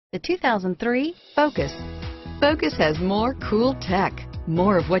The 2003 Focus. Focus has more cool tech,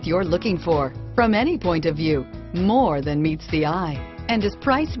 more of what you're looking for. From any point of view, more than meets the eye, and is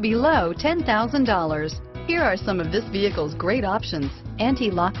priced below $10,000. Here are some of this vehicle's great options: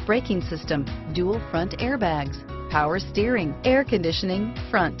 anti-lock braking system, dual front airbags, power steering, air conditioning,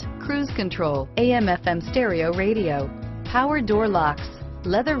 front, cruise control, AM/FM stereo radio, power door locks,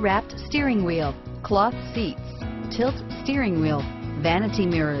 leather-wrapped steering wheel, cloth seats, tilt steering wheel, vanity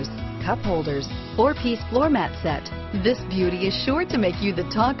mirrors, cup holders, 4-piece floor mat set. This beauty is sure to make you the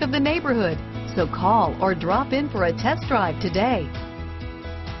talk of the neighborhood. So call or drop in for a test drive today.